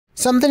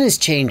Something has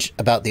changed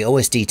about the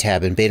OSD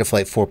tab in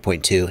Betaflight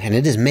 4.2, and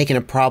it is making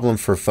a problem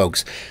for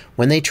folks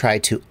when they try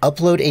to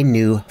upload a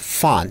new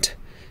font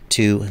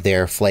to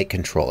their flight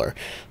controller.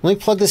 Let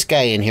me plug this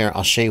guy in here.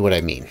 I'll show you what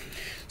I mean.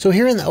 So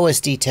here in the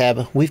OSD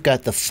tab, we've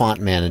got the font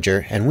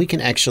manager, and we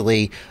can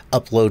actually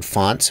upload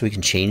fonts. We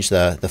can change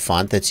the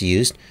font that's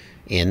used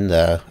in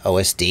the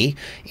OSD,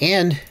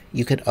 and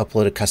you can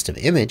upload a custom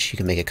image. You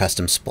can make a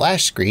custom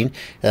splash screen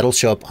that'll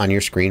show up on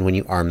your screen when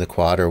you arm the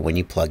quad or when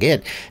you plug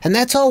in. And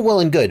that's all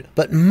well and good,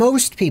 but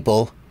most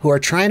people who are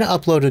trying to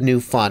upload a new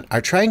font are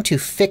trying to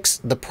fix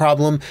the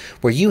problem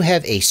where you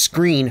have a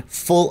screen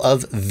full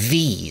of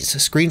V's. A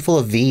screen full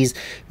of V's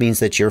means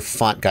that your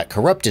font got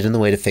corrupted, and the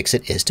way to fix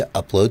it is to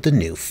upload the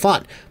new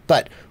font.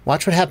 But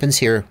watch what happens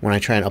here when I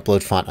try and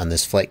upload font on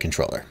this flight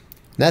controller.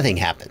 Nothing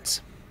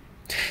happens.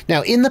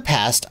 Now, in the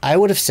past, I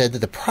would have said that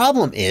the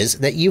problem is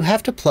that you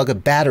have to plug a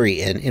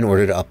battery in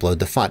order to upload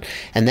the font.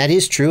 And that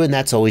is true, and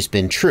that's always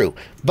been true.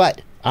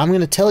 But I'm going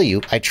to tell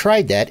you, I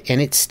tried that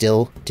and it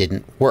still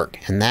didn't work.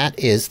 And that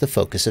is the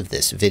focus of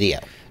this video.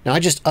 Now, I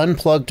just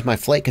unplugged my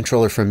flight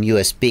controller from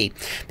USB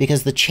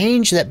because the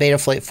change that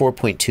Betaflight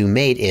 4.2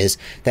 made is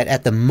that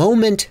at the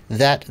moment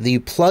that you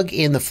plug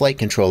in the flight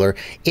controller,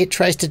 it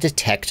tries to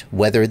detect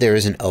whether there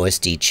is an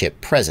OSD chip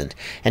present.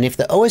 And if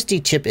the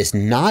OSD chip is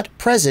not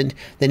present,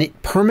 then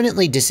it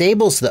permanently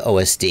disables the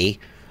OSD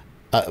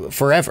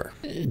forever.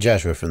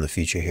 Joshua from the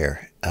future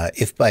here.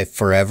 If by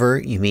forever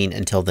you mean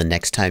until the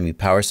next time you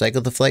power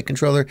cycle the flight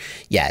controller,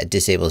 yeah, it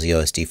disables the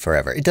OSD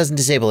forever. It doesn't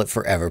disable it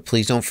forever.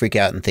 Please don't freak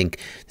out and think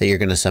that you're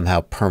going to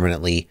somehow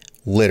permanently,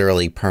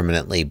 literally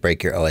permanently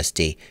break your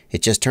OSD.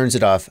 It just turns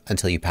it off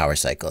until you power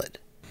cycle it.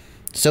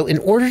 So in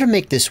order to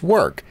make this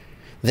work,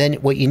 then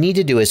what you need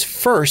to do is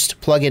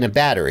first plug in a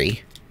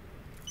battery.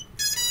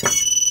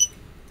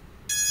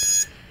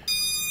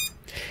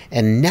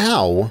 And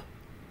now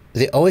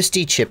the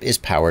OSD chip is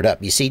powered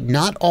up. You see,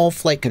 not all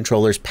flight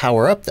controllers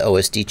power up the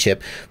OSD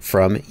chip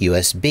from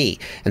USB.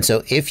 And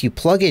so if you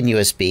plug in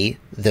USB,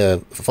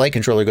 the flight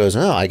controller goes,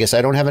 oh, I guess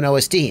I don't have an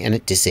OSD, and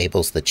it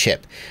disables the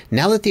chip.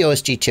 Now that the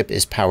OSD chip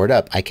is powered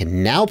up, I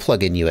can now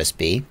plug in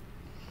USB,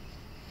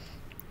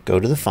 go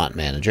to the font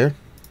manager,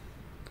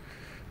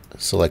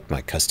 select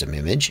my custom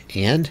image,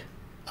 and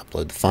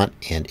upload the font,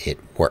 and it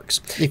works.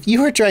 If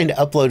you are trying to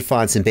upload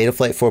fonts in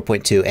Betaflight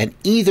 4.2 and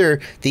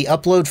either the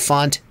upload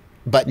font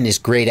button is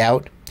grayed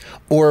out,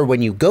 or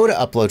when you go to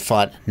upload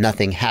font,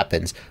 nothing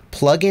happens,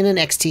 plug in an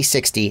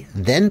XT60,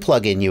 then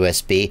plug in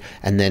USB,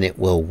 and then it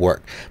will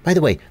work. By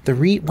the way,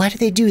 why do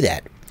they do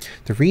that?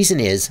 The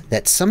reason is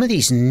that some of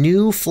these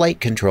new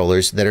flight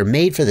controllers that are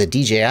made for the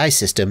DJI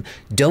system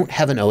don't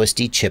have an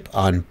OSD chip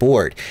on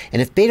board.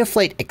 And if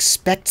Betaflight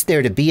expects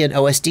there to be an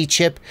OSD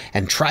chip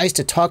and tries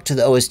to talk to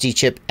the OSD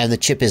chip and the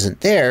chip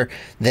isn't there,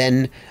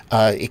 then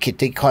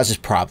it causes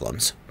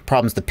problems.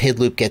 The PID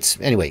loop gets,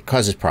 anyway,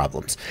 causes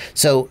problems.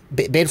 So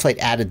Betaflight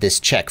added this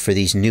check for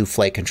these new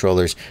flight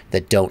controllers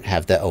that don't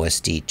have the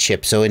OSD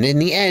chip. So in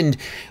the end,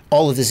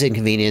 all of this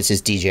inconvenience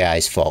is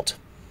DJI's fault.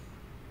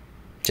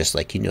 Just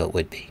like you knew it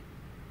would be.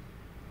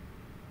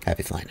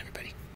 Happy flying, everybody.